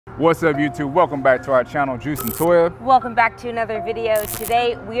What's up, YouTube? Welcome back to our channel, Juice and Toya. Welcome back to another video.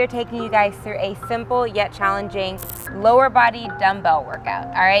 Today we are taking you guys through a simple yet challenging lower body dumbbell workout.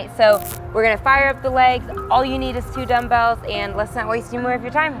 All right, so we're gonna fire up the legs. All you need is 2 dumbbells, and let's not waste any more of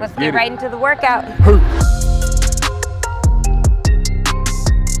your time. Let's get right into the workout.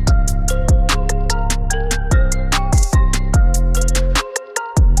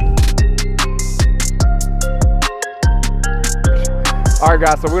 All right,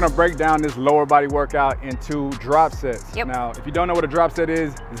 guys, so we're gonna break down this lower body workout into drop sets. Now, if you don't know what a drop set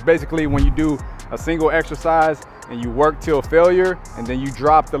is, it's basically when you do a single exercise and you work till failure, and then you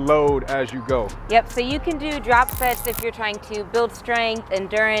drop the load as you go. So you can do drop sets if you're trying to build strength,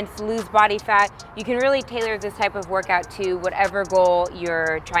 endurance, lose body fat. You can really tailor this type of workout to whatever goal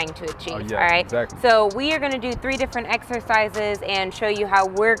you're trying to achieve, all right? Exactly. So we are gonna do 3 different exercises and show you how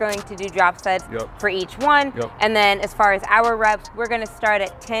we're going to do drop sets for each one. And then as far as our reps, we're gonna start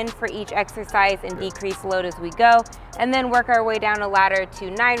at 10 for each exercise and decrease load as we go, and then work our way down a ladder to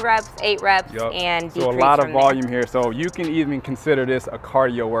 9 reps, 8 reps, and decrease. So a lot of volume here. So you can even consider this a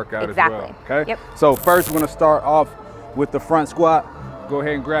cardio workout as well, okay? So first we're gonna start off with the front squat. Go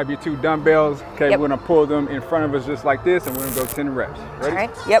ahead and grab your 2 dumbbells. Okay, we're gonna pull them in front of us just like this, and we're gonna go 10 reps. Ready? All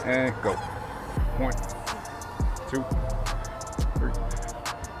right. And go. 1, 2, 3,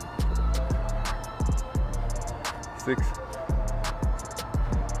 6,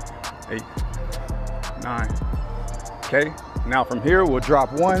 8, 9. Okay, now from here we'll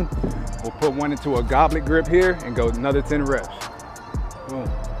drop 1. We'll put 1 into a goblet grip here and go another 10 reps. Boom.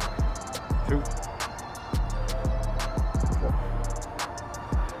 2, 4,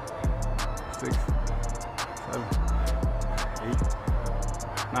 6, 7, 8,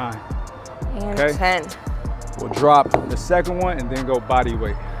 9. And 10. We'll drop the second one and then go body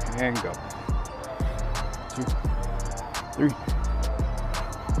weight and go. 2, 3,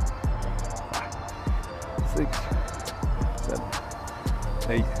 5, 6, 7,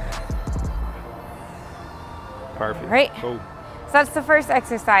 8. Perfect. Right. Cool. So that's the first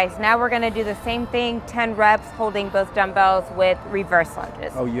exercise. Now we're gonna do the same thing, 10 reps, holding both dumbbells with reverse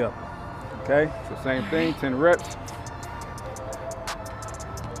lunges. Okay, so same thing, 10 reps.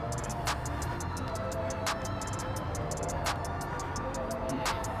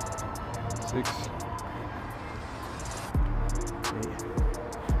 Six,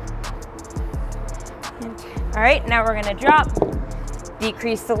 8. All right, now we're gonna drop,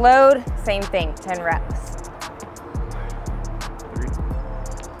 decrease the load, same thing, 10 reps.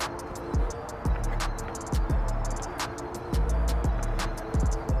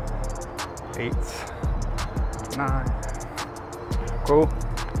 8, 9. Cool.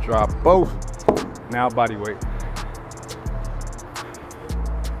 Drop both. Now body weight.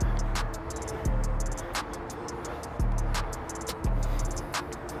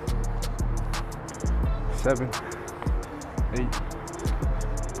 7, 8,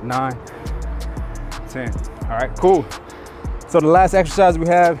 9, 10. All right, cool. So the last exercise we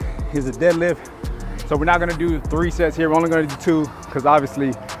have is a deadlift. So we're not gonna do 3 sets here. We're only gonna do 2 because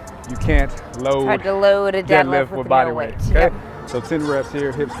obviously you can't load, hard to load a deadlift with body no weight. Okay, so 10 reps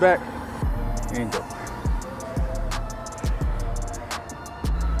here, hips back, and go.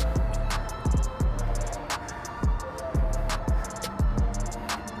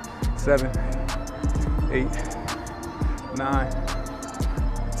 Seven, 8, 9,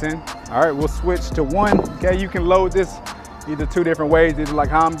 10. All right, we'll switch to 1. Okay, you can load this either 2 different ways, either like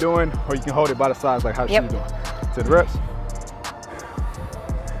how I'm doing, or you can hold it by the sides like how she's doing. 10 reps.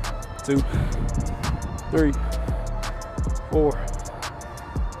 2, 3, 4,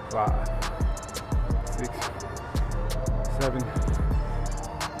 5, 6, 7,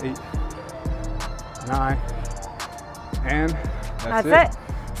 8, 9, and that's it.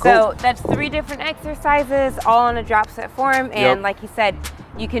 So that's 3 different exercises, all in a drop set form. And like you said,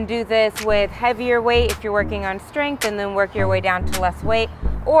 you can do this with heavier weight if you're working on strength, and then work your way down to less weight.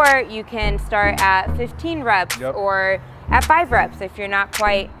 Or you can start at 15 reps or at 5 reps if you're not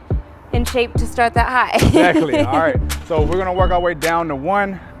quite in shape to start that high. Exactly. All right, so we're gonna work our way down to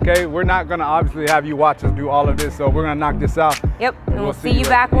 1. Okay, we're not gonna obviously have you watch us do all of this, so we're gonna knock this out. And we'll see you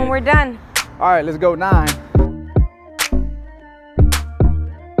back when we're done. All right, let's go 9.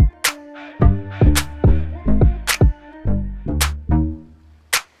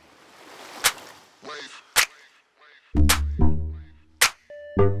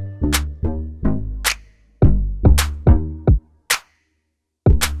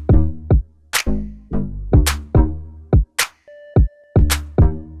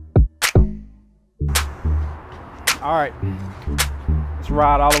 All right, let's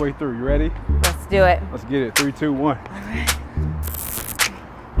ride all the way through. You ready? Let's do it. Let's get it. 3, 2, 1. All right.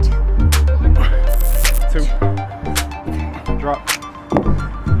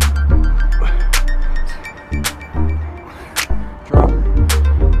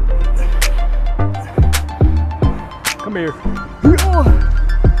 1,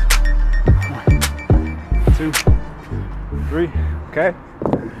 2, 3, okay.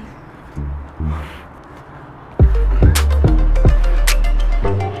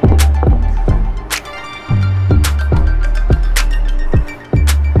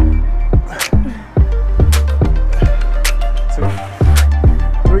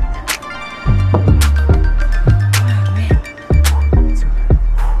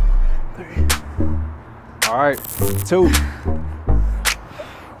 All right, 2.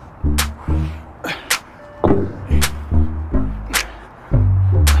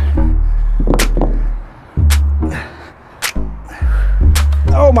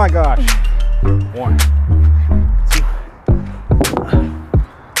 Oh my gosh. 1, 2.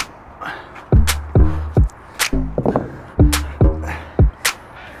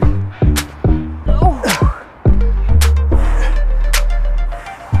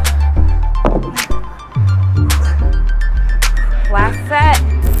 Last set.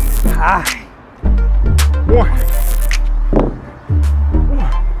 1.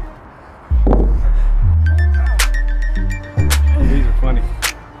 These are funny.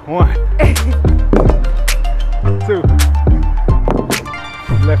 1, 2.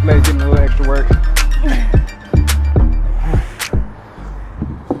 Left leg getting a little extra work.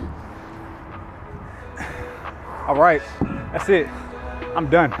 All right, that's it. I'm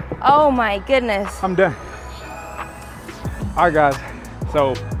done. Oh my goodness. I'm done. All right, guys.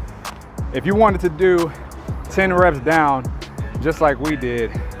 So if you wanted to do 10 reps down, just like we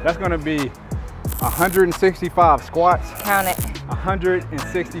did, that's gonna be 165 squats. Count it.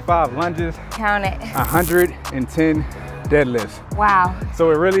 165 lunges. Count it. 110 deadlifts. Wow. So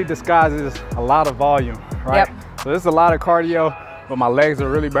it really disguises a lot of volume, right? Yep. So this is a lot of cardio, but my legs are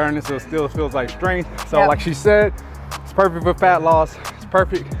really burning, so it still feels like strength. So like she said, it's perfect for fat loss. It's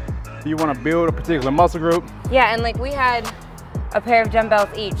perfect if you want to build a particular muscle group. Yeah, and like we had a pair of dumbbells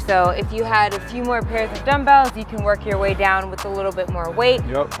each. So if you had a few more pairs of dumbbells, you can work your way down with a little bit more weight.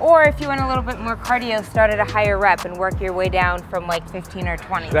 Yep. Or if you want a little bit more cardio, start at a higher rep and work your way down from like 15 or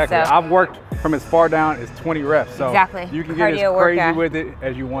 20. Exactly. So, I've worked from as far down as 20 reps. So exactly. You can Cardio get as crazy workout. with it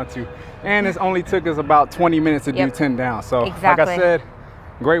as you want to. And it's only took us about 20 minutes to do 10 down. So exactly. like I said,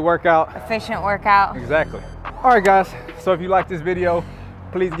 great workout. Efficient workout. Exactly. All right, guys. So if you like this video,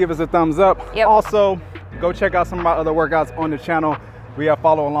 please give us a thumbs up. Yep. Also, go check out some of my other workouts on the channel. We have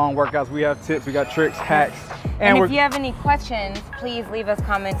follow along workouts. We have tips. We got tricks, hacks. And if you have any questions, please leave us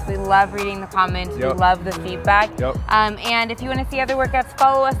comments. We love reading the comments. Yep. We love the feedback. Yep. And if you want to see other workouts,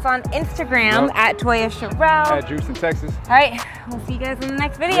 follow us on Instagram at Toya Sherelle. At Juice in Texas. All right. We'll see you guys in the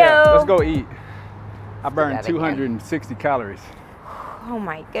next video. Yeah, let's go eat. I burned that again. 260 calories. Oh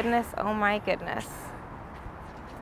my goodness. Oh my goodness.